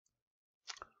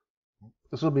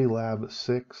This will be lab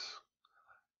 6.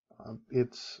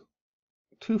 It's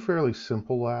two fairly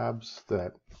simple labs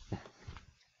that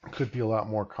could be a lot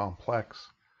more complex.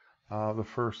 The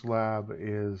first lab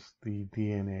is the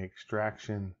DNA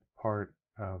extraction part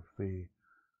of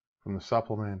from the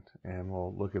supplement, and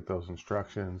we'll look at those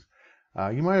instructions.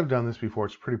 You might have done this before.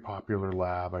 It's a pretty popular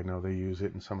lab. I know they use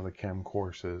it in some of the chem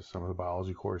courses. Some of the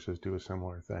biology courses do a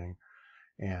similar thing,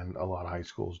 and a lot of high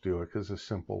schools do it because it's a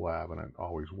simple lab and it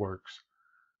always works.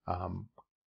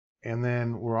 And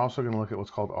then we're also going to look at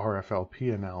what's called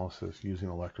RFLP analysis using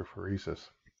electrophoresis.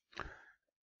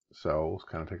 So let's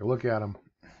kind of take a look at them.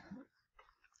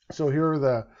 So here are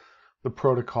the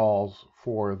protocols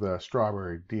for the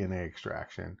strawberry DNA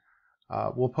extraction.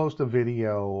 We'll post a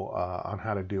video on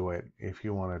how to do it if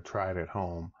you want to try it at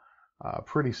home.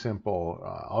 Pretty simple.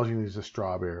 All you need is a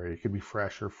strawberry. It could be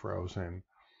fresh or frozen.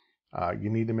 You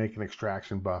need to make an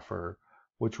extraction buffer,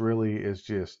 which really is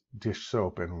just dish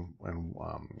soap and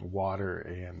water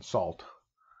and salt.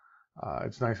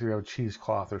 It's nice if you have a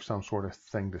cheesecloth or some sort of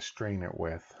thing to strain it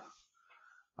with.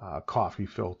 Coffee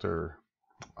filter,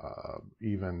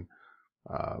 even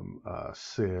a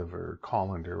sieve or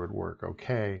colander would work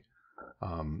okay.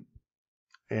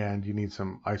 And you need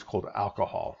some ice cold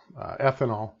alcohol.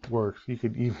 Ethanol works. You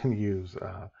could even use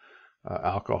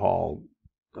alcohol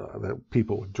that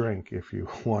people would drink if you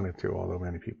wanted to, although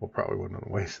many people probably wouldn't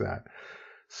waste that.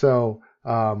 So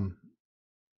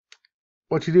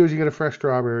what you do is you get a fresh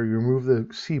strawberry, you remove the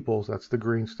sepals, that's the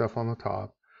green stuff on the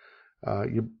top.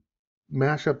 You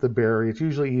mash up the berry. It's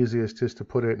usually easiest just to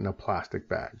put it in a plastic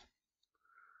bag.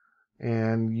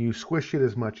 And you squish it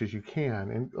as much as you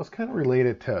can. And let's kind of relate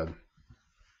it to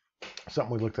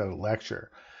something we looked at a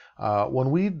lecture. When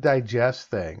we digest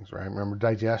things, right? Remember,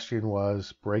 digestion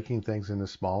was breaking things into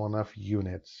small enough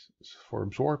units for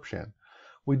absorption.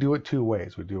 We do it two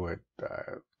ways. We do it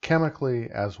chemically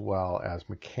as well as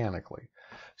mechanically.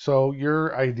 So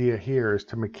your idea here is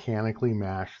to mechanically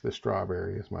mash the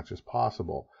strawberry as much as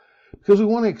possible because we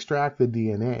want to extract the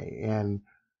DNA. And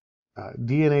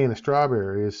DNA in a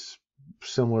strawberry is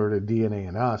similar to DNA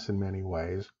in us in many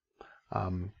ways.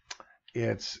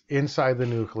 It's inside the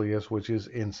nucleus, which is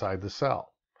inside the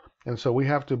cell. And so we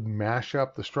have to mash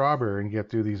up the strawberry and get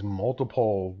through these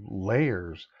multiple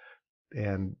layers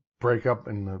and break up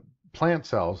in the plant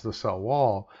cells, the cell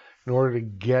wall, in order to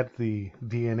get the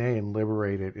DNA and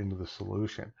liberate it into the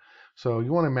solution. So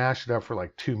you want to mash it up for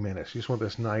like 2 minutes. You just want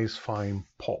this nice fine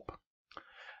pulp.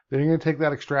 Then you're going to take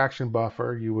that extraction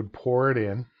buffer, you would pour it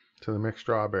in to the mixed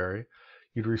strawberry.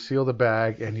 You'd reseal the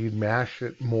bag and you'd mash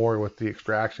it more with the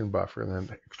extraction buffer. And then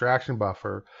the extraction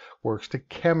buffer works to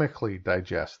chemically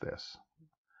digest this.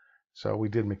 So we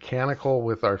did mechanical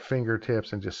with our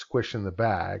fingertips and just squish in the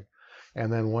bag. And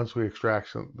then once we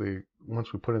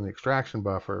put in the extraction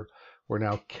buffer, we're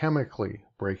now chemically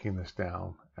breaking this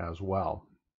down as well.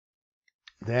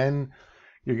 Then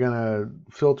you're going to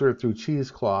filter it through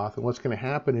cheesecloth. And what's going to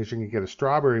happen is you're going to get a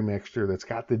strawberry mixture that's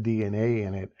got the DNA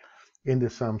in it into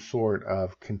some sort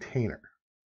of container.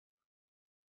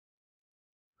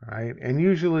 Right? And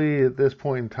usually at this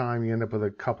point in time, you end up with a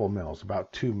couple mils.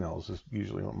 About 2 mils is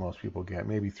usually what most people get,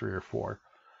 maybe 3 or 4.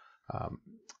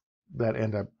 That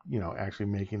end up, actually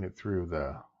making it through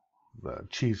the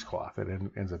cheesecloth. It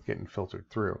ends up getting filtered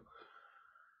through.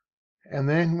 And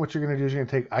then what you're going to do is you're going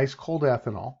to take ice cold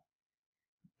ethanol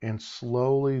and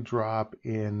slowly drop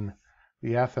in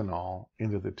the ethanol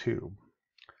into the tube.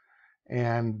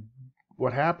 And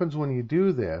what happens when you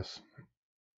do this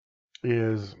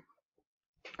is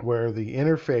where the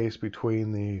interface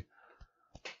between the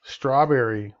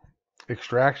strawberry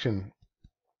extraction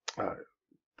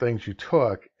things you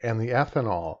took and the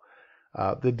ethanol,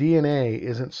 the DNA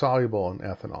isn't soluble in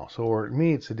ethanol. So where it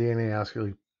meets, the DNA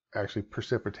actually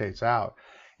precipitates out.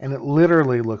 And it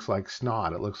literally looks like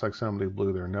snot. It looks like somebody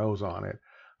blew their nose on it.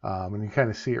 And you kind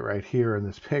of see it right here in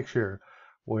this picture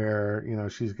where,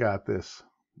 she's got this,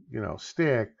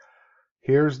 stick.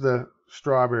 Here's the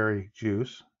strawberry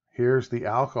juice. Here's the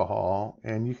alcohol.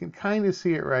 And you can kind of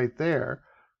see it right there,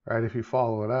 right? If you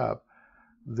follow it up,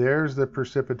 there's the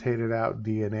precipitated out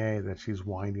DNA that she's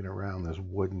winding around this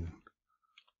wooden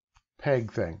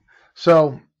peg thing.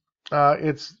 So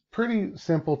it's pretty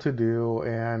simple to do.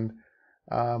 And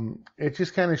it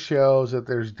just kind of shows that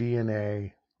there's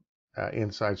DNA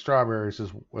inside strawberries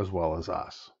as well as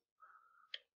us.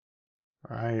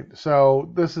 All right,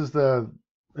 so this is the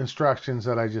instructions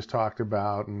that I just talked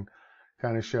about, and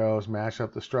kind of shows mash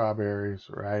up the strawberries,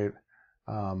 right?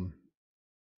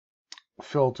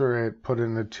 Filter it, put it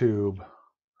in the tube,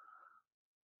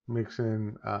 mix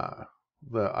in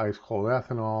the ice cold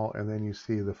ethanol, and then you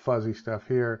see the fuzzy stuff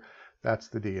here. That's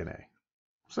the DNA.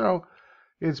 So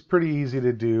it's pretty easy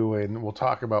to do, and we'll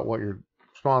talk about what you're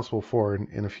responsible for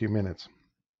in a few minutes.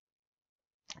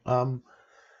 The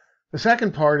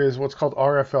second part is what's called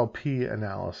RFLP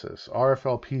analysis.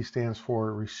 RFLP stands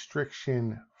for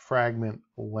Restriction Fragment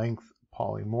Length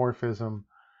Polymorphism,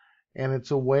 and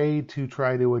it's a way to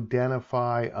try to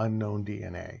identify unknown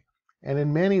DNA. And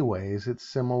in many ways,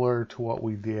 it's similar to what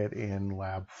we did in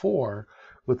Lab 4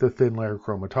 with the thin layer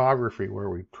chromatography, where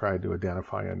we tried to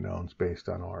identify unknowns based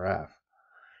on RF.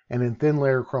 And in thin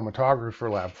layer chromatography for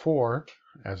Lab 4,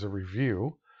 as a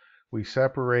review, we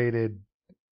separated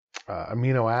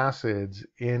amino acids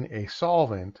in a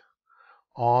solvent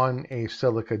on a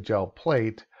silica gel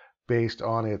plate based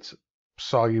on its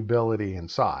solubility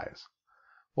and size.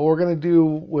 What we're going to do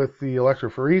with the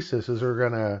electrophoresis is we're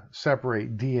going to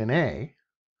separate DNA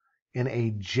in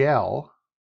a gel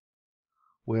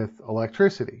with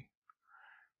electricity.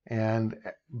 And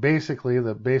basically,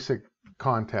 the basic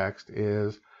context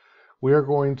is we are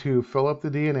going to fill up the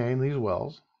DNA in these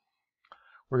wells.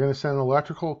 We're going to send an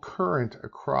electrical current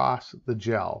across the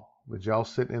gel. The gel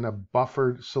sits in a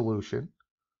buffered solution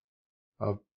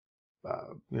of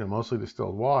mostly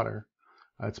distilled water.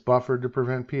 It's buffered to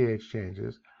prevent pH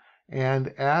changes. And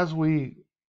as we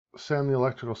send the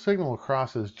electrical signal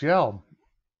across this gel,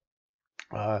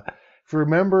 if you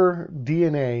remember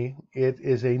DNA, it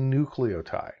is a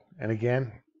nucleotide. And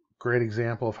again, great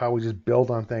example of how we just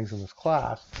build on things in this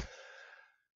class.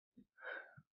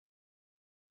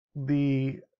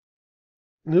 The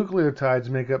nucleotides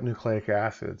make up nucleic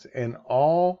acids, and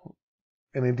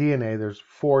in the DNA, there's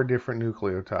 4 different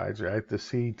nucleotides, right? The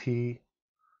C, T,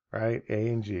 right? A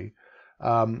and G.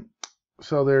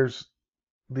 So there's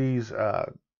these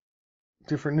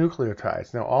different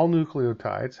nucleotides. Now, all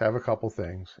nucleotides have a couple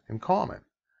things in common,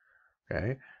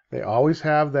 okay? They always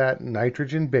have that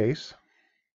nitrogen base,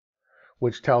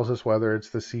 which tells us whether it's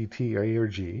the C, T, A, or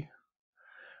G.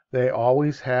 They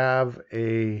always have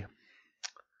a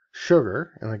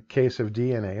sugar. In the case of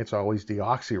DNA, it's always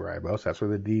deoxyribose. That's where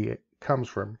the D comes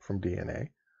from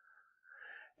DNA.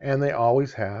 And they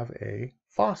always have a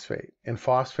phosphate. And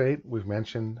phosphate, we've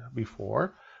mentioned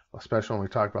before, especially when we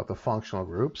talk about the functional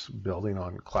groups, building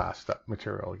on class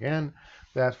material again,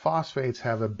 that phosphates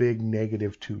have a big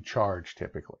 -2 charge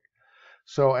typically.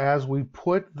 So as we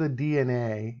put the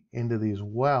DNA into these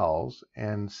wells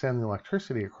and send the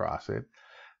electricity across it,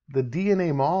 the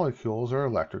DNA molecules are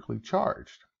electrically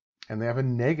charged, and they have a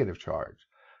negative charge.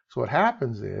 So what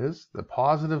happens is the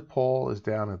positive pole is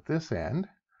down at this end,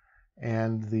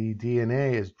 and the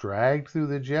DNA is dragged through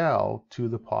the gel to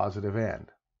the positive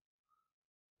end.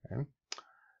 Okay?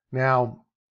 Now,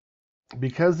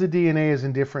 because the DNA is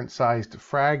in different sized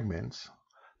fragments,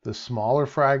 the smaller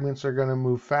fragments are going to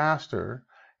move faster,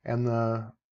 and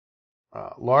the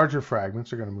larger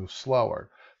fragments are going to move slower.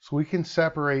 So we can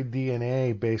separate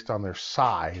DNA based on their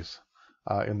size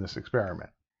in this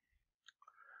experiment.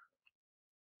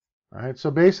 All right, so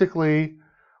basically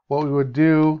what we would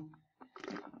do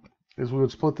is we would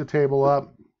split the table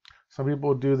up. Some people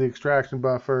would do the extraction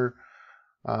buffer,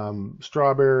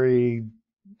 strawberry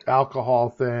alcohol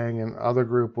thing, and other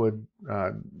group would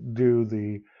do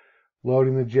the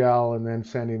loading the gel and then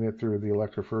sending it through the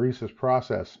electrophoresis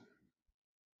process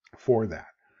for that.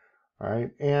 All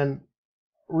right, and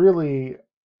really,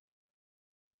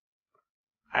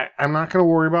 I'm not going to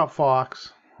worry about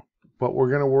Fox, but we're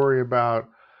going to worry about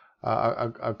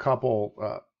a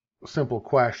couple simple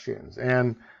questions.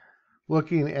 And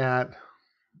looking at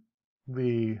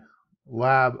the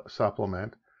lab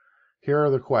supplement, here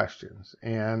are the questions.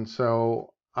 And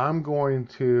so I'm going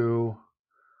to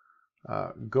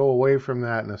go away from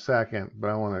that in a second, but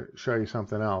I want to show you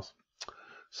something else.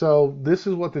 So this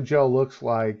is what the gel looks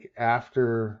like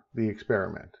after the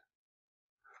experiment.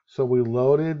 So we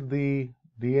loaded the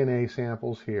DNA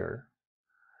samples here,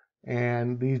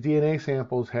 and these DNA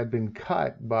samples had been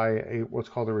cut by what's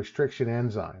called a restriction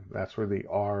enzyme. That's where the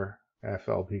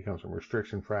RFLP comes from,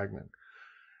 restriction fragment.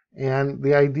 And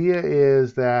the idea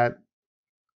is that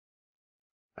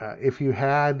if you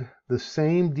had the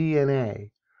same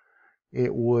DNA,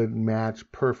 it would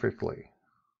match perfectly.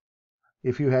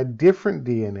 If you had different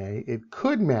DNA, it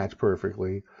could match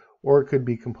perfectly, or it could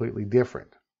be completely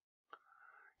different.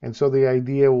 And so the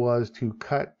idea was to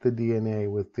cut the DNA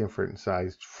with different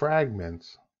sized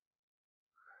fragments,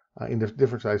 into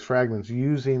different sized fragments,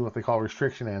 using what they call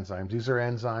restriction enzymes. These are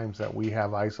enzymes that we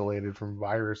have isolated from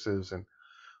viruses and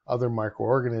other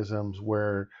microorganisms,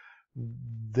 where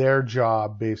their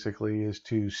job basically is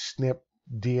to snip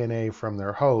DNA from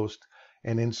their host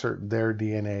and insert their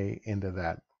DNA into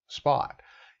that spot.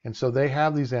 And so they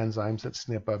have these enzymes that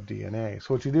snip up DNA.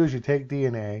 So what you do is you take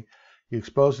DNA, You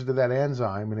expose it to that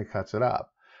enzyme and it cuts it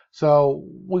up. So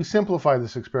we simplify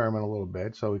this experiment a little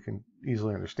bit so we can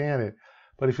easily understand it.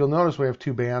 But if you'll notice, we have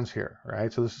two bands here,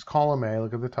 right? So this is column A,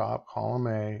 look at the top, column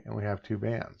A, and we have two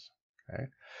bands, okay?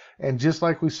 And just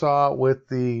like we saw with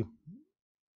the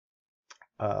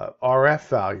RF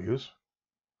values,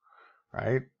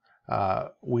 right?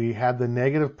 We had the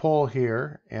negative pole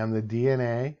here and the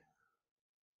DNA,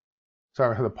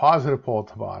 sorry, the positive pole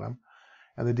at the bottom,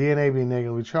 and the DNA being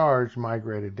negatively charged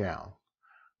migrated down.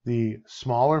 The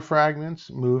smaller fragments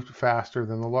moved faster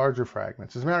than the larger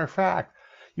fragments. As a matter of fact,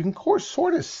 you can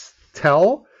sort of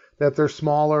tell that they're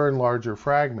smaller and larger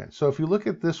fragments. So if you look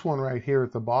at this one right here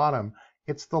at the bottom,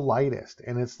 it's the lightest.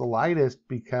 And it's the lightest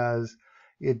because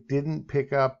it didn't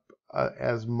pick up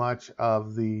as much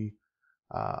of the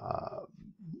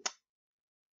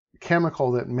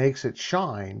chemical that makes it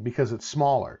shine because it's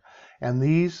smaller. And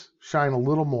these shine a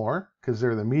little more because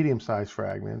they're the medium-sized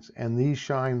fragments, and these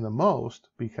shine the most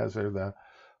because they're the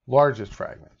largest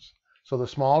fragments. So the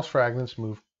smallest fragments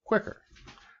move quicker.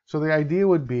 So the idea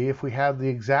would be if we had the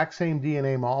exact same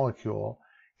DNA molecule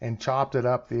and chopped it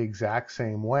up the exact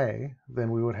same way, then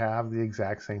we would have the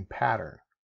exact same pattern.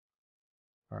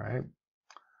 All right.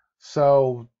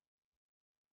 So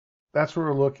that's what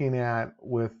we're looking at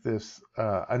with this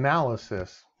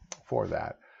analysis for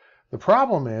that. The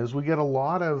problem is we get a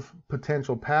lot of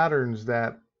potential patterns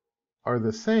that are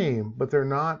the same, but they're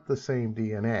not the same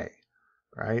DNA,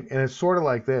 right? And it's sort of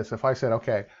like this. If I said,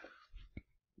 okay,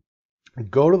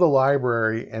 go to the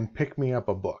library and pick me up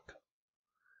a book,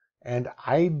 and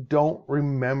I don't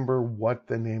remember what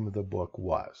the name of the book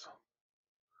was,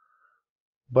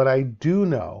 but I do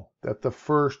know that the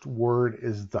first word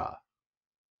is the.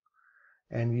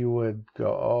 And you would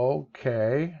go,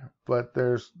 okay, but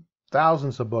there's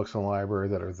thousands of books in the library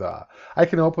that are the. I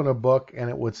can open a book and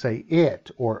it would say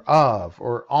it or of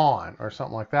or on or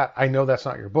something like that. I know that's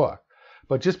not your book.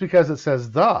 But just because it says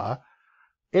the,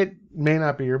 it may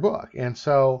not be your book. And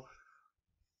so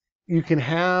you can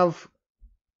have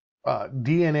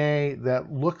DNA that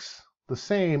looks the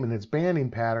same in its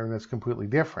banding pattern that's completely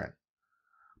different.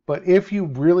 But if you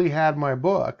really had my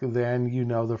book, then you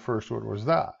know the first word was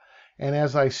the. And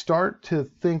as I start to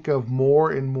think of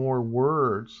more and more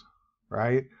words,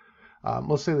 right?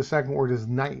 Let's say the second word is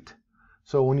night.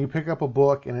 So when you pick up a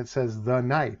book and it says the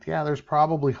night, yeah, there's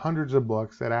probably hundreds of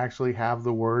books that actually have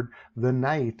the word the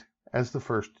night as the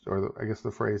first, or I guess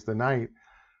the phrase the night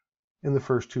in the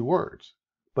first two words.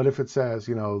 But if it says,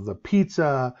 you know, the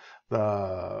pizza,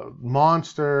 the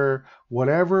monster,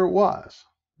 whatever it was,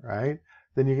 right?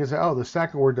 Then you can say, oh, the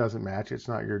second word doesn't match. It's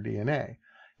not your DNA.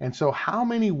 And so how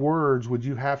many words would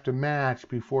you have to match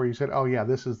before you said, oh yeah,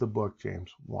 this is the book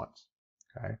James wants,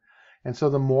 okay? And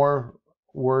so the more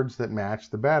words that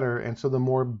match, the better. And so the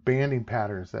more banding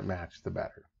patterns that match, the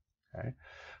better, okay?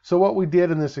 So what we did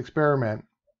in this experiment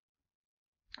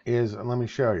is, let me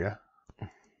show you.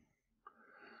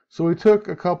 So we took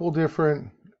a couple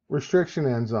different restriction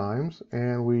enzymes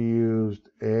and we used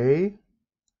A,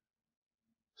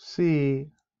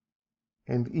 C,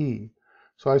 and E.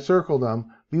 So I circled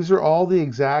them. These are all the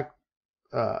exact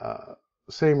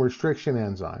same restriction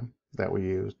enzyme that we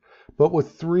used, but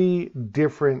with 3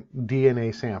 different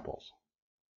DNA samples.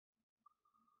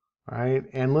 All right,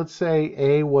 and let's say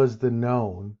A was the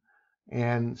known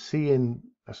and C and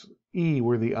E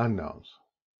were the unknowns.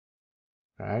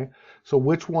 Okay, so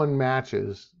which one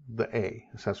matches the A?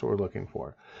 So that's what we're looking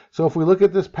for. So if we look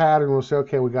at this pattern, we'll say,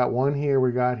 okay, we got one here,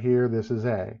 we got here, this is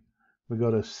A. We go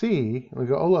to C, and we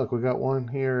go, oh look, we got one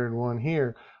here and one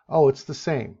here. Oh, it's the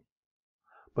same.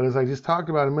 But as I just talked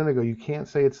about a minute ago, you can't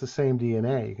say it's the same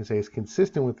DNA. You can say it's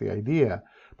consistent with the idea,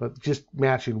 but just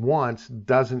matching once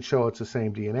doesn't show it's the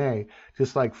same DNA.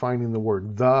 Just like finding the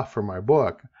word the for my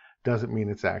book doesn't mean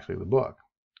it's actually the book.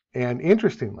 And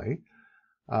interestingly,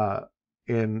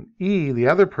 in E, the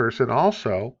other person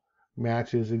also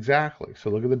matches exactly. So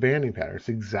look at the banding pattern. It's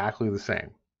exactly the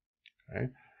same. Okay?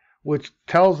 Which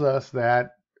tells us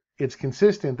that it's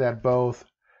consistent that both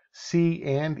C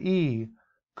and E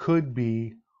could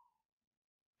be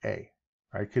A,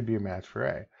 right? Could be a match for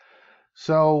A.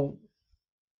 So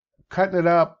cutting it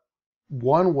up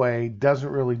one way doesn't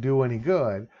really do any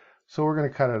good. So we're going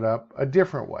to cut it up a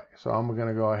different way. So I'm going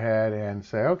to go ahead and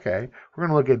say, okay, we're going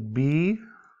to look at B,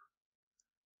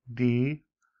 D,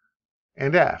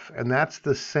 and F. And that's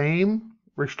the same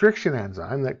restriction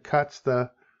enzyme that cuts the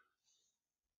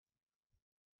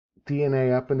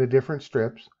DNA up into different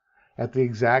strips at the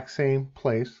exact same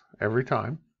place every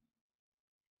time.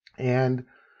 And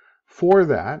for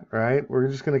that, right, we're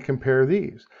just going to compare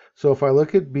these. So if I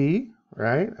look at B,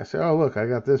 right, I say, oh, look, I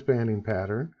got this banding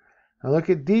pattern. I look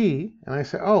at D and I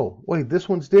say, oh, wait, this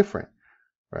one's different,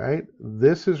 right?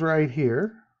 This is right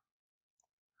here,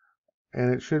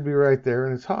 and it should be right there,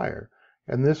 and it's higher.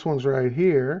 And this one's right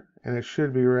here, and it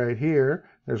should be right here.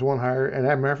 There's one higher, and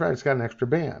as a matter of fact, it's got an extra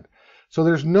band. So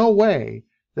there's no way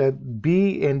that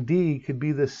B and D could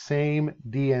be the same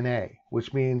DNA,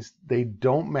 which means they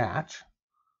don't match,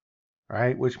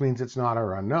 right? Which means it's not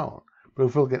our unknown. But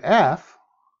if we look at F,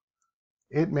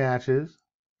 it matches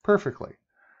perfectly.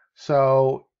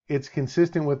 So it's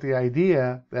consistent with the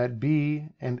idea that B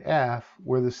and F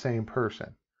were the same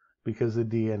person because the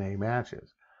DNA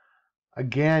matches.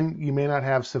 Again, you may not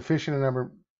have sufficient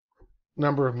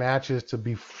number of matches to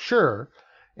be sure,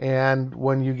 and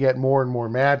when you get more and more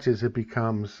matches, it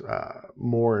becomes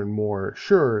more and more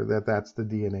sure that that's the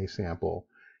DNA sample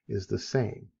is the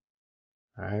same.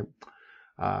 All right.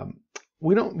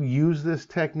 We don't use this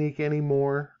technique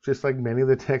anymore, just like many of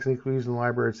the techniques we use in the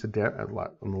library. It's in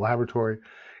the laboratory.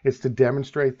 It's to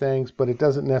demonstrate things, but it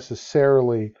doesn't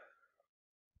necessarily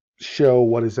show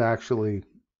what is actually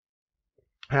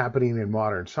happening in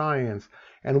modern science.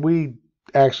 And we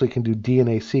actually can do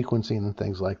DNA sequencing and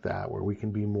things like that, where we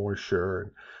can be more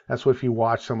sure. That's what if you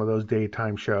watch some of those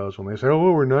daytime shows when they say,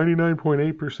 oh, we're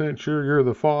 99.8% sure you're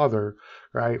the father,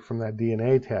 right, from that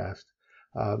DNA test.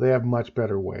 They have much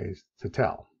better ways to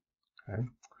tell. Okay?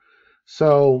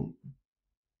 So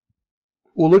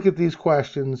we'll look at these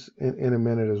questions in a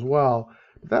minute as well.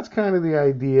 But that's kind of the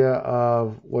idea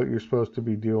of what you're supposed to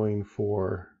be doing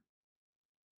for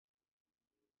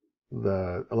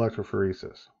the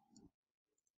electrophoresis.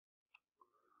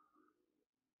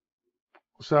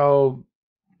 So,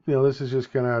 this is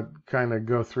just going to kind of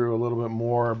go through a little bit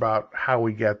more about how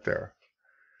we get there.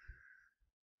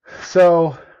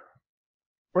 So,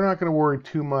 we're not going to worry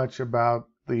too much about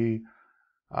the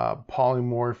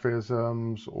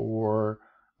polymorphisms or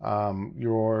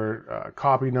your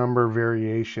copy number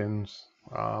variations.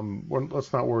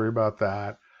 Let's not worry about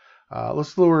that.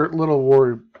 Let's worry a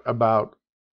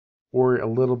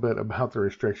little bit about the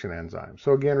restriction enzymes.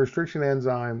 So again, restriction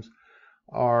enzymes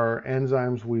are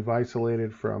enzymes we've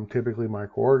isolated from typically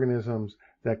microorganisms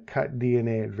that cut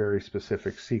DNA at very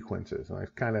specific sequences. And I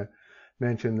kind of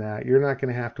mentioned that you're not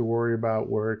going to have to worry about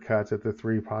where it cuts at the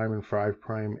 3' and 5'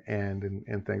 end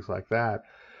and things like that.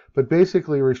 But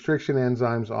basically, restriction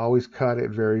enzymes always cut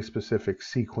at very specific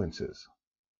sequences.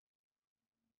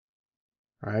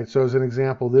 All right, so as an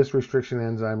example, this restriction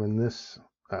enzyme in this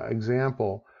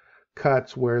example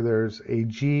cuts where there's a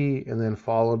G and then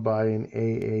followed by an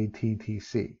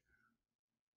AATTC.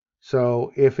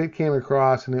 So if it came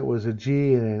across and it was a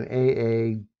G and an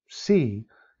AAC,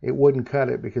 it wouldn't cut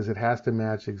it because it has to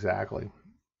match exactly.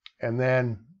 And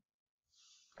then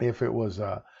if it was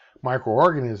a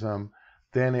microorganism,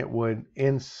 then it would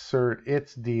insert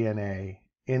its DNA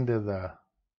into the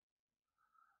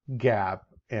gap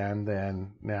and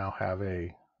then now have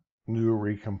a new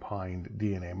recombined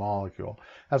DNA molecule.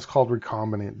 That's called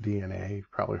recombinant DNA.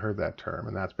 You've probably heard that term,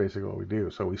 and that's basically what we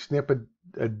do. So we snip a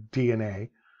DNA,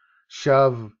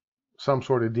 shove some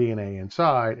sort of DNA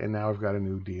inside, and now we've got a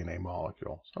new DNA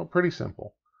molecule. So pretty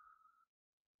simple.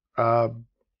 You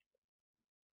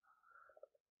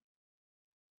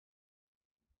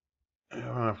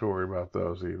don't have to worry about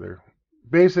those either.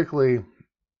 Basically,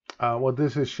 what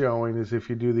this is showing is if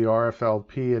you do the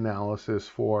RFLP analysis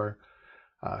for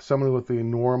someone with the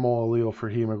normal allele for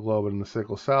hemoglobin and the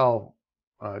sickle cell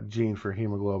gene for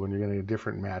hemoglobin, you're going to get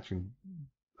different matching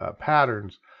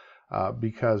patterns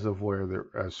because of where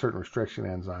a certain restriction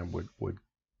enzyme would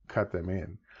cut them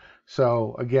in.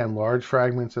 So again, large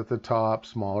fragments at the top,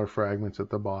 smaller fragments at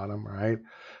the bottom, right?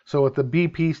 So what the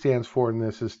BP stands for in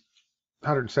this is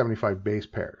 175 base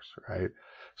pairs, right?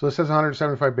 So this says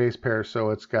 175 base pairs, so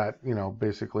it's got,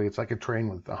 basically it's like a train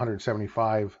with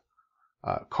 175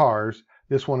 cars.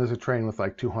 This one is a train with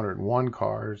like 201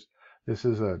 cars. This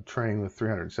is a train with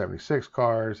 376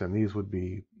 cars, and these would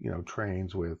be,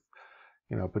 trains with,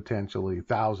 potentially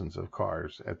thousands of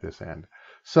cars at this end.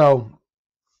 So,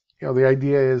 the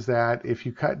idea is that if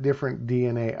you cut different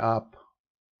DNA up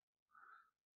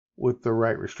with the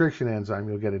right restriction enzyme,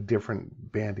 you'll get a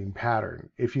different banding pattern.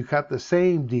 If you cut the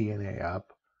same DNA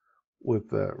up with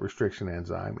the restriction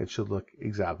enzyme, it should look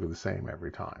exactly the same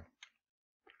every time.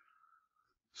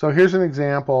 So here's an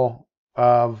example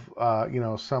of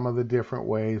some of the different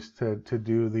ways to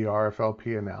do the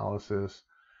RFLP analysis,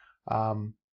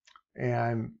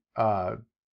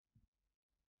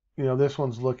 this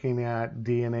one's looking at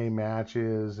DNA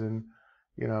matches, and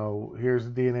here's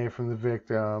the DNA from the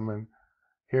victim, and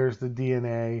here's the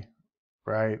DNA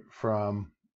right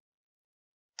from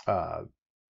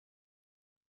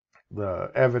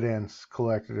the evidence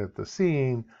collected at the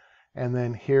scene, and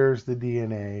then here's the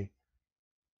DNA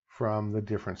from the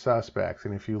different suspects.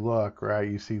 And if you look, right,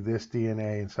 you see this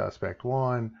DNA in suspect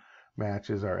 1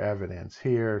 matches our evidence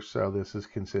here, so this is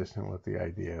consistent with the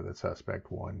idea that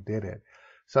suspect 1 did it.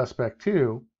 Suspect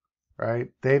 2, right,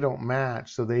 they don't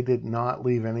match, so they did not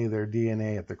leave any of their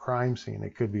DNA at the crime scene.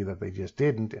 It could be that they just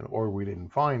didn't, or we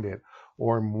didn't find it,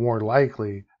 or more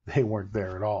likely, they weren't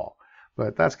there at all.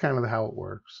 But that's kind of how it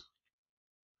works.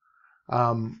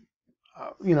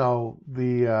 You know,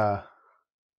 the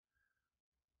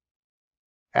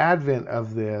advent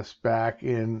of this back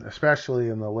in, especially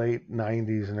in the late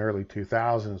 90s and early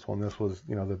 2000s, when this was,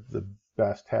 you know, the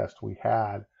best test we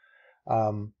had,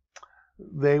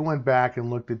 they went back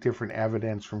and looked at different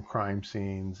evidence from crime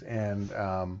scenes. And,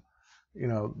 you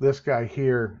know, this guy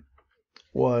here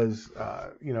was,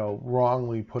 you know,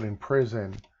 wrongly put in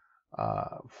prison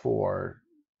for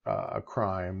a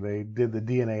crime. They did the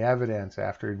DNA evidence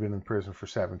after he'd been in prison for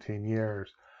 17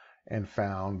 years. And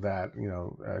found that, you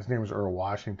know, his name was Earl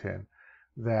Washington,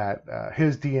 that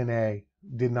his DNA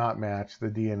did not match the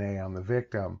DNA on the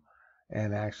victim,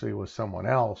 and actually was someone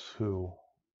else who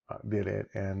did it.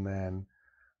 And then,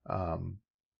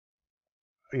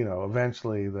 you know,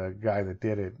 eventually the guy that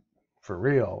did it for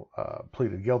real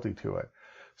pleaded guilty to it.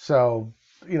 So,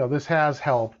 you know, this has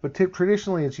helped, but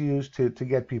traditionally it's used to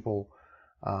get people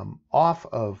off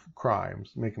of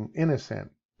crimes, make them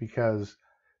innocent, because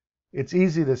it's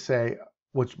easy to say,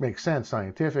 which makes sense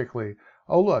scientifically,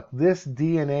 oh, look, this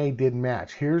DNA didn't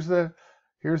match. Here's the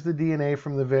DNA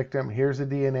from the victim. Here's the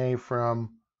DNA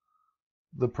from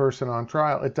the person on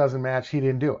trial. It doesn't match. He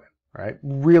didn't do it, right?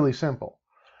 Really simple.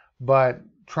 But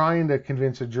trying to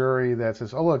convince a jury that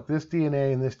says, oh, look, this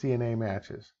DNA and this DNA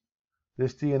matches.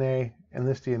 This DNA and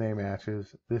this DNA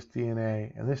matches. This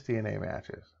DNA and this DNA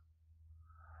matches.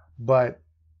 But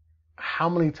how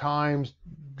many times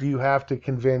do you have to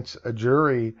convince a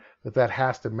jury that that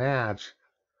has to match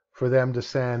for them to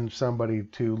send somebody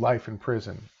to life in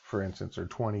prison, for instance, or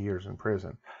 20 years in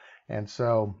prison? And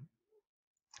so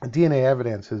DNA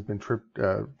evidence has been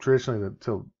traditionally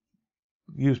to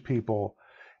use people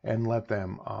and let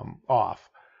them off.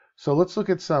 So let's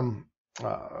look at some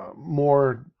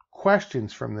more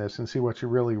questions from this and see what you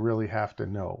really have to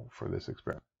know for this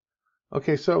experiment.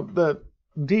 Okay, so the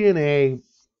DNA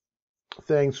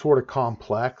thing's sort of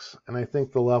complex, and I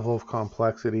think the level of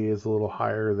complexity is a little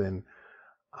higher than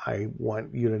I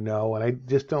want you to know, and I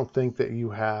just don't think that you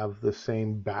have the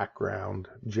same background,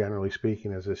 generally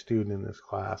speaking, as a student in this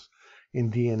class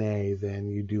in DNA than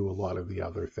you do a lot of the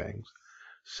other things.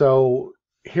 So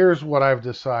here's what I've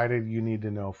decided you need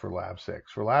to know for Lab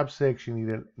 6. For Lab 6, you need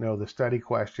to know the study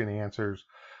question answers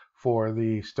for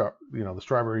the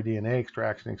strawberry DNA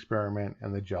extraction experiment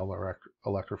and the gel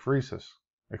electrophoresis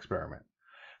experiment.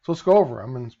 So let's go over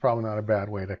them, and it's probably not a bad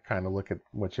way to kind of look at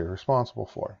what you're responsible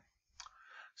for.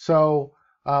 So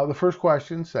the first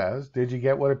question says, did you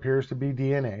get what appears to be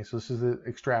DNA? So this is the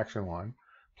extraction one.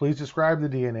 Please describe the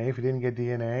DNA. If you didn't get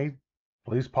DNA,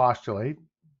 please postulate,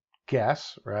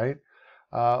 guess, right?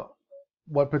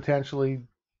 What potentially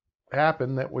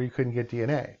happened where you couldn't get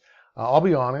DNA. I'll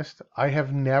be honest, I've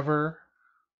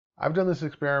done this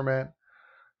experiment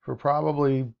for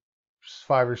probably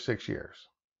 5 or 6 years,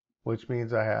 which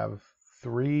means I have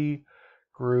 3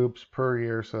 groups per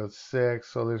year, so it's 6.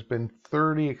 So there's been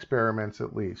 30 experiments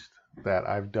at least that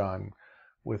I've done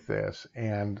with this,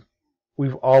 and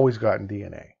we've always gotten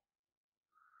DNA.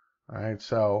 All right,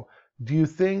 so do you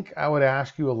think I would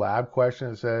ask you a lab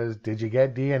question that says, did you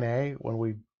get DNA, when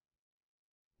we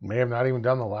may have not even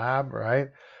done the lab, right?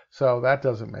 So that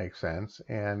doesn't make sense.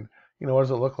 And you know, what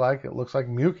does it look like? It looks like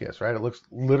mucus, right? It looks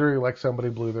literally like somebody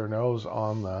blew their nose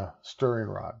on the stirring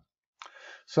rod.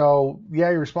 So yeah,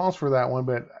 you're responsible for that one,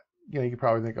 but you know, you could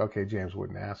probably think, okay, James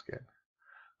wouldn't ask it.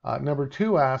 Number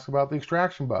 2 asks about the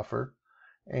extraction buffer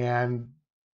and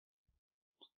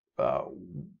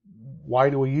why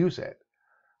do we use it?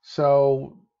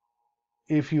 So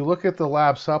if you look at the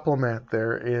lab supplement,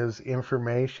 there is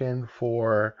information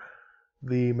for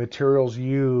the materials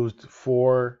used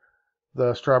for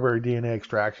the strawberry DNA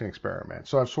extraction experiment.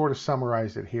 So I've sort of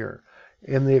summarized it here.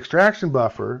 In the extraction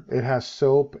buffer, it has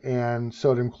soap and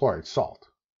sodium chloride, salt.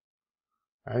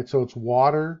 Right? So it's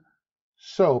water,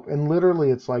 soap, and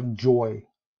literally it's like Joy,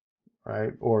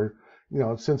 right? Or, you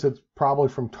know, since it's probably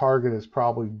from Target, it's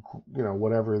probably, you know,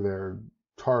 whatever their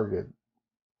Target,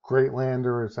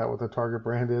 Greatlander, is that what the Target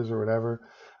brand is or whatever?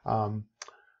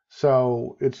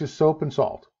 So it's just soap and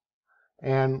salt.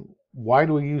 And why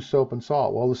do we use soap and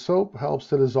salt? Well, the soap helps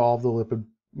to dissolve the lipid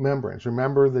membranes.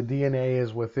 Remember, the DNA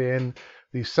is within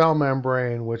the cell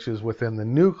membrane, which is within the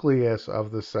nucleus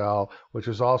of the cell, which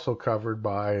is also covered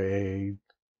by a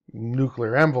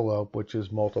nuclear envelope, which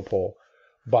is multiple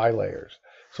bilayers.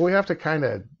 So we have to kind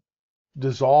of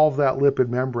dissolve that lipid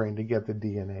membrane to get the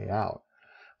DNA out.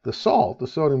 The salt, the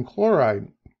sodium chloride,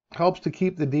 helps to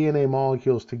keep the DNA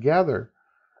molecules together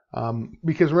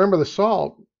because remember, the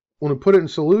salt, when we put it in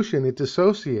solution, it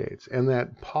dissociates, and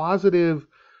that positive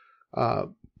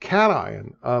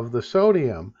cation of the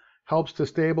sodium helps to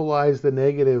stabilize the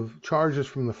negative charges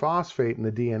from the phosphate in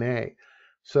the DNA.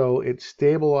 So it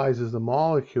stabilizes the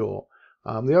molecule.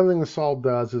 The other thing the salt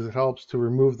does is it helps to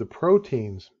remove the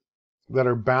proteins that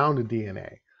are bound to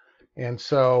DNA. And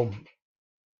so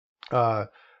by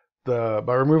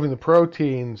removing the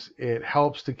proteins, it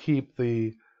helps to keep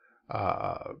the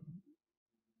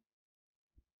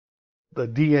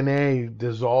DNA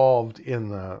dissolved in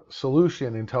the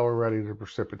solution until we're ready to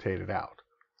precipitate it out.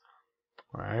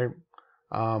 All right.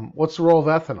 What's the role of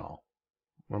ethanol?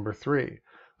 Number 3.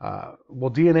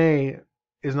 Well, DNA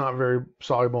is not very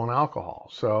soluble in alcohol.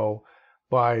 So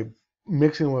by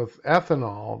mixing with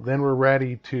ethanol, then we're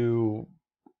ready to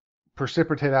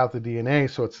precipitate out the DNA,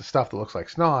 so it's the stuff that looks like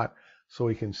snot, so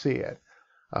we can see it.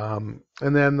 And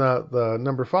then the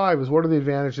number 5 is, what are the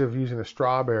advantages of using a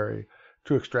strawberry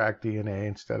to extract DNA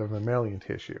instead of mammalian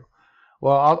tissue?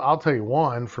 Well, I'll tell you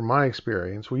one from my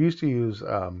experience. We used to use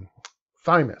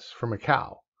thymus from a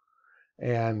cow,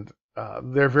 and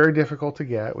they're very difficult to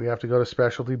get. We have to go to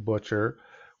specialty butcher.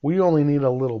 We only need a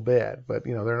little bit, but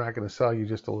they're not going to sell you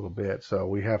just a little bit, so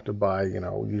we have to buy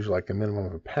usually like a minimum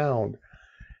of a pound.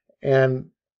 And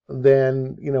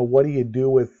then what do you do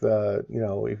with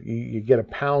if you get a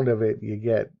pound of it, you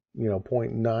get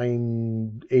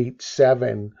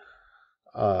 0.987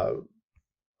 of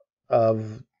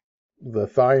the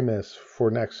thymus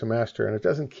for next semester, and it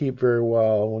doesn't keep very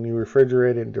well. When you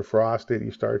refrigerate it and defrost it,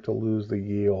 you start to lose the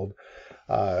yield.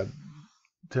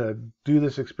 To do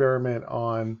this experiment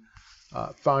on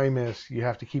thymus, you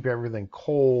have to keep everything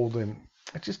cold, and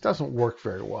it just doesn't work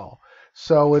very well.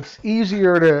 So it's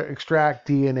easier to extract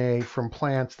DNA from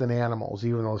plants than animals,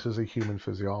 even though this is a human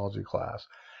physiology class.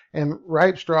 And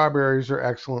ripe strawberries are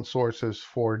excellent sources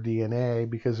for DNA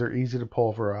because they're easy to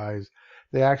pulverize.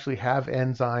 They actually have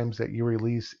enzymes that you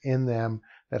release in them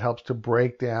that helps to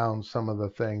break down some of the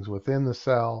things within the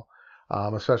cell,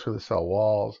 especially the cell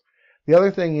walls. The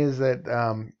other thing is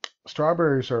that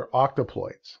strawberries are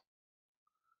octoploids.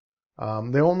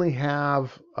 They only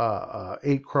have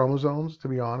 8 chromosomes, to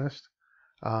be honest,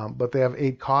 but they have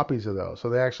 8 copies of those. So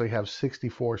they actually have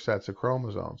 64 sets of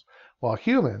chromosomes. While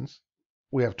humans,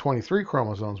 we have 23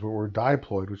 chromosomes, but we're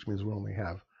diploid, which means we only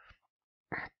have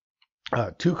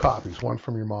 2 copies, one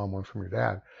from your mom, one from your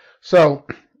dad. So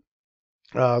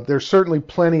there's certainly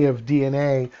plenty of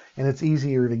DNA, and it's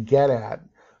easier to get at,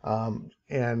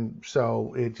 and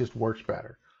so it just works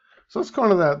better. So that's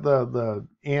kind of the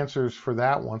answers for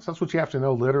that one. So that's what you have to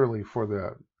know literally for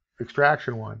the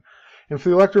extraction one. And for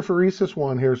the electrophoresis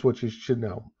one, here's what you should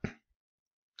know.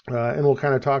 And we'll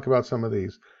kind of talk about some of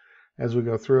these as we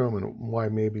go through them and why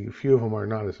maybe a few of them are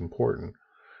not as important.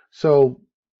 So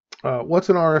what's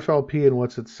an RFLP and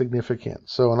what's its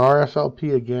significance? So an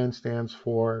RFLP, again, stands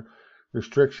for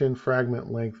restriction,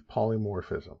 fragment length,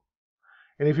 polymorphism.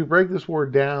 And if you break this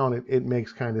word down, it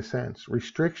makes kind of sense.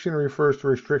 Restriction refers to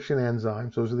restriction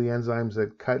enzymes. Those are the enzymes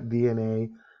that cut DNA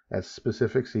at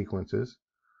specific sequences.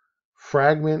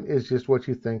 Fragment is just what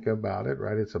you think about it,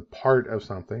 right? It's a part of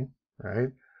something,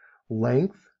 right?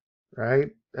 Length,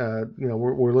 right?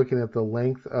 We're looking at the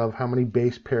length of how many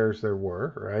base pairs there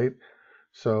were, right?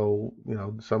 So,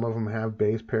 some of them have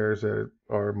base pairs that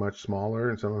are much smaller,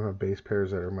 and some of them have base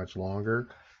pairs that are much longer.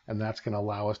 And that's going to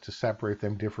allow us to separate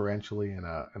them differentially in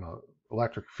an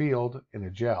electric field in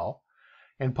a gel.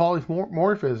 And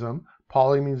polymorphism,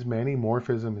 poly means many,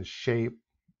 morphism is shape,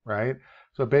 right?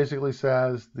 So it basically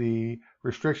says the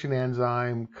restriction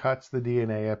enzyme cuts the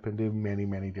DNA up into many,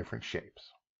 many different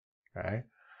shapes, okay?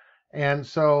 And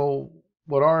so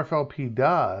what RFLP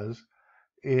does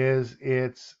is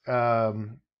it's a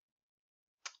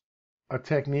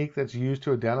technique that's used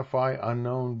to identify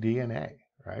unknown DNA,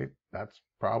 right? That's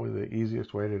probably the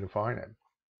easiest way to define it.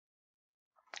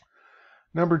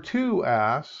 Number 2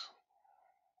 asks,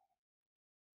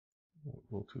 a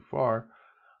little too far,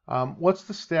 what's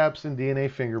the steps in DNA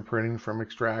fingerprinting from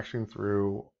extraction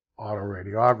through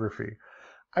autoradiography?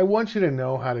 I want you to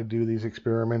know how to do these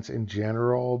experiments in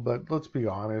general, but let's be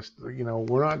honest,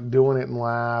 we're not doing it in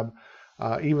lab.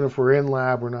 Even if we're in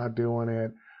lab, we're not doing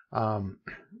it.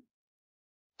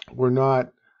 We're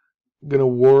not going to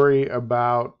worry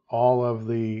about all of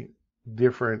the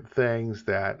different things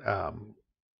that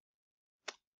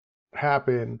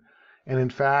happen. And in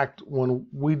fact, when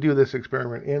we do this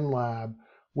experiment in lab,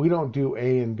 we don't do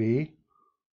A and B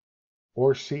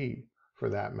or C for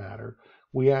that matter.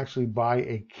 We actually buy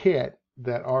a kit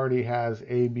that already has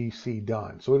A, B, C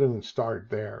done. So it doesn't start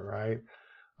there, right?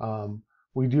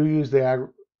 We do use the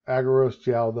agarose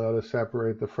gel though to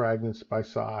separate the fragments by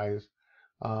size.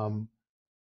 And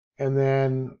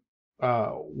then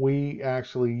we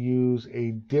actually use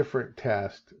a different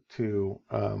test to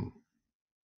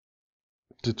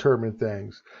determine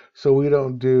things. So we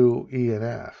don't do E and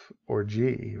F or G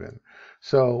even.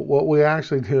 So what we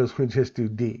actually do is we just do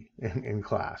D in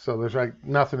class. So there's like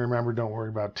nothing to remember. Don't worry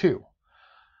about 2.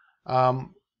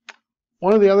 One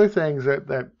of the other things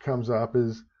that comes up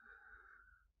is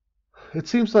it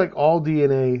seems like all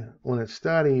DNA, when it's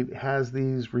studied, has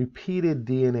these repeated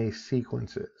DNA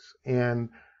sequences. And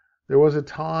there was a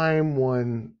time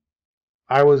when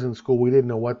I was in school, we didn't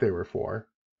know what they were for.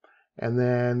 And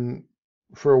then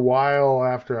for a while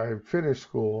after I finished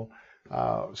school,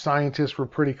 scientists were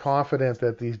pretty confident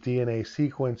that these DNA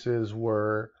sequences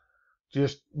were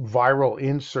just viral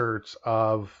inserts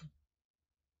of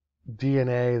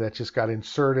DNA that just got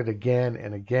inserted again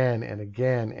and again and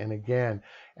again and again,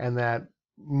 and that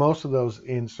most of those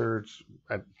inserts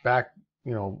back,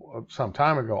 some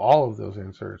time ago, all of those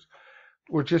inserts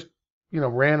were just,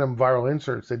 random viral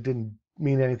inserts that didn't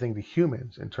mean anything to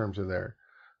humans in terms of their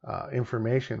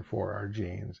information for our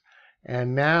genes.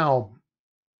 And now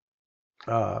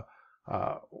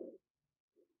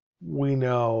we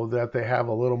know that they have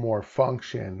a little more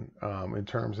function in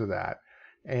terms of that,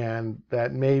 and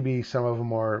that maybe some of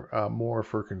them are more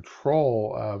for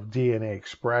control of DNA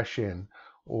expression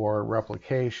or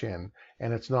replication,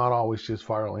 and it's not always just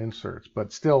viral inserts,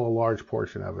 but still a large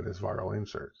portion of it is viral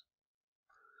inserts.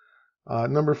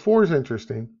 Number 4 is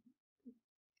interesting.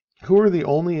 Who are the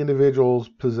only individuals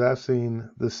possessing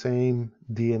the same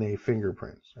DNA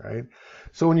fingerprints, right?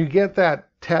 So when you get that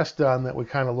test done that we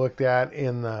kind of looked at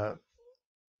in the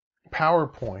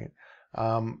PowerPoint,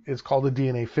 it's called a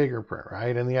DNA fingerprint,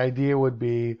 right? And the idea would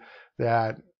be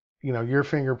that, your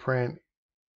fingerprint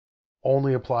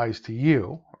only applies to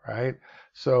you, right?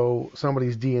 So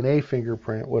somebody's DNA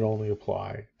fingerprint would only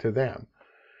apply to them.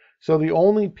 So the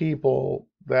only people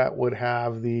that would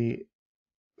have the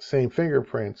same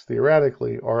fingerprints,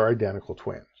 theoretically, are identical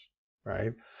twins,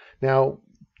 right? Now,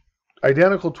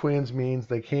 identical twins means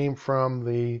they came from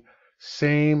the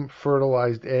same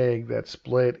fertilized egg that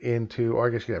split into, or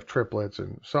I guess you have triplets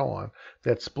and so on,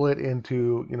 that split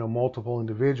into, multiple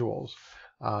individuals.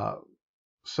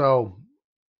 So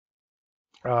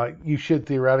you should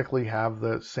theoretically have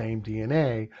the same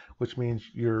DNA, which means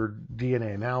your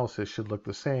DNA analysis should look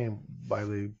the same by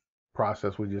the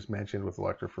process we just mentioned with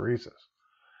electrophoresis.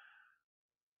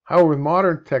 However, with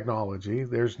modern technology,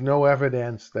 there's no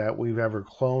evidence that we've ever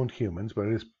cloned humans, but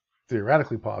it is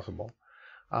theoretically possible.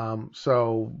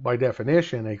 So by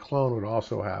definition, a clone would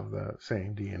also have the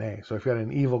same DNA. So if you had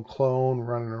an evil clone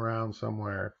running around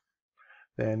somewhere,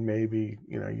 then maybe,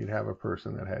 you'd have a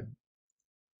person that had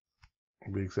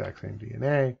the exact same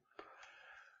DNA.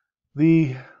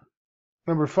 The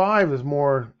number 5 is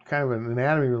more kind of an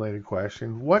anatomy related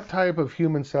question. What type of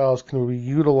human cells can we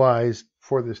utilize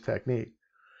for this technique?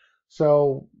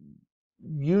 So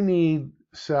you need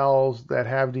cells that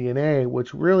have DNA,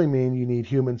 which really mean you need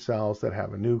human cells that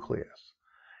have a nucleus.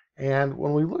 And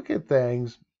when we look at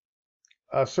things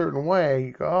a certain way,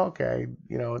 you go, okay,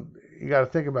 you got to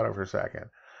think about it for a second.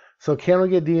 So can we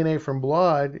get DNA from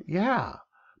blood? Yeah,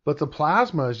 but the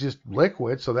plasma is just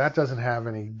liquid, so that doesn't have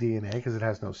any DNA because it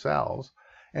has no cells.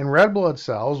 And red blood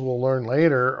cells, we'll learn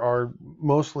later, are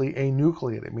mostly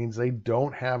anucleate. It means they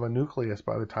don't have a nucleus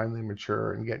by the time they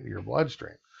mature and get into your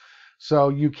bloodstream. So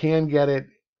you can get it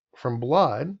from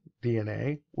blood,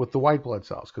 DNA, with the white blood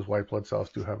cells, because white blood cells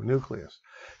do have a nucleus.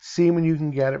 Semen you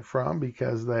can get it from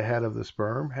because the head of the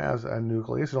sperm has a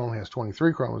nucleus. It only has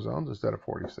 23 chromosomes instead of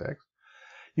 46.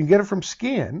 You can get it from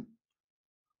skin,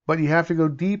 but you have to go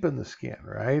deep in the skin,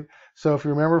 right? So if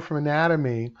you remember from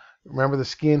anatomy, remember the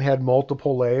skin had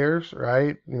multiple layers,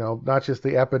 right? Not just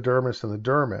the epidermis and the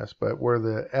dermis, but where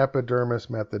the epidermis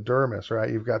met the dermis, right?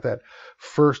 You've got that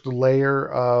first layer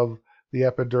of the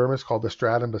epidermis called the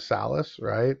stratum basalis,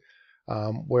 right?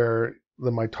 Where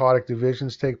the mitotic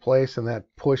divisions take place, and that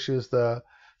pushes the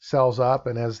cells up.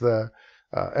 And as the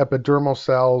epidermal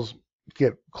cells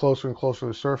get closer and closer to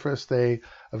the surface, they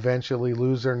eventually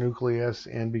lose their nucleus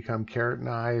and become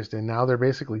keratinized, and now they're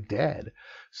basically dead.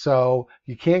 So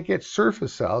you can't get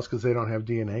surface cells because they don't have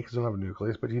DNA, because they don't have a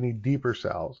nucleus, but you need deeper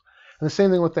cells. And the same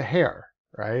thing with the hair,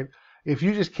 right? If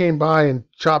you just came by and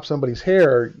chopped somebody's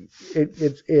hair,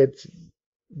 it's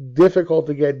difficult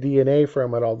to get DNA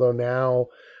from it, although now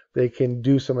they can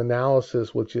do some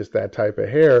analysis with just that type of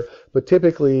hair. But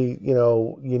typically,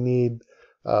 you need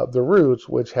the roots,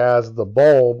 which has the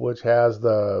bulb, which has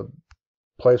the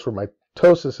place where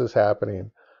mitosis is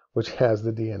happening, which has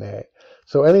the DNA.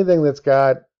 So anything that's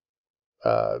got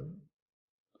a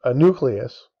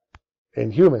nucleus, in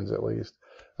humans at least,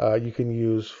 you can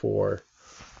use for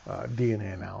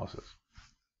DNA analysis.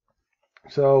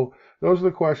 So those are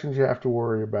the questions you have to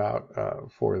worry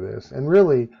about for this. And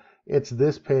really, it's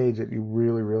this page that you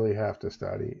really, really have to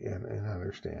study and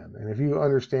understand. And if you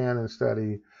understand and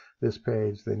study this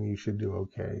page, then you should do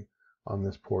okay on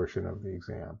this portion of the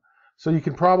exam. So you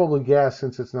can probably guess,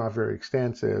 since it's not very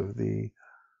extensive, the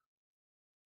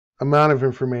amount of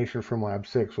information from lab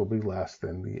 6 will be less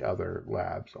than the other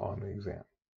labs on the exam.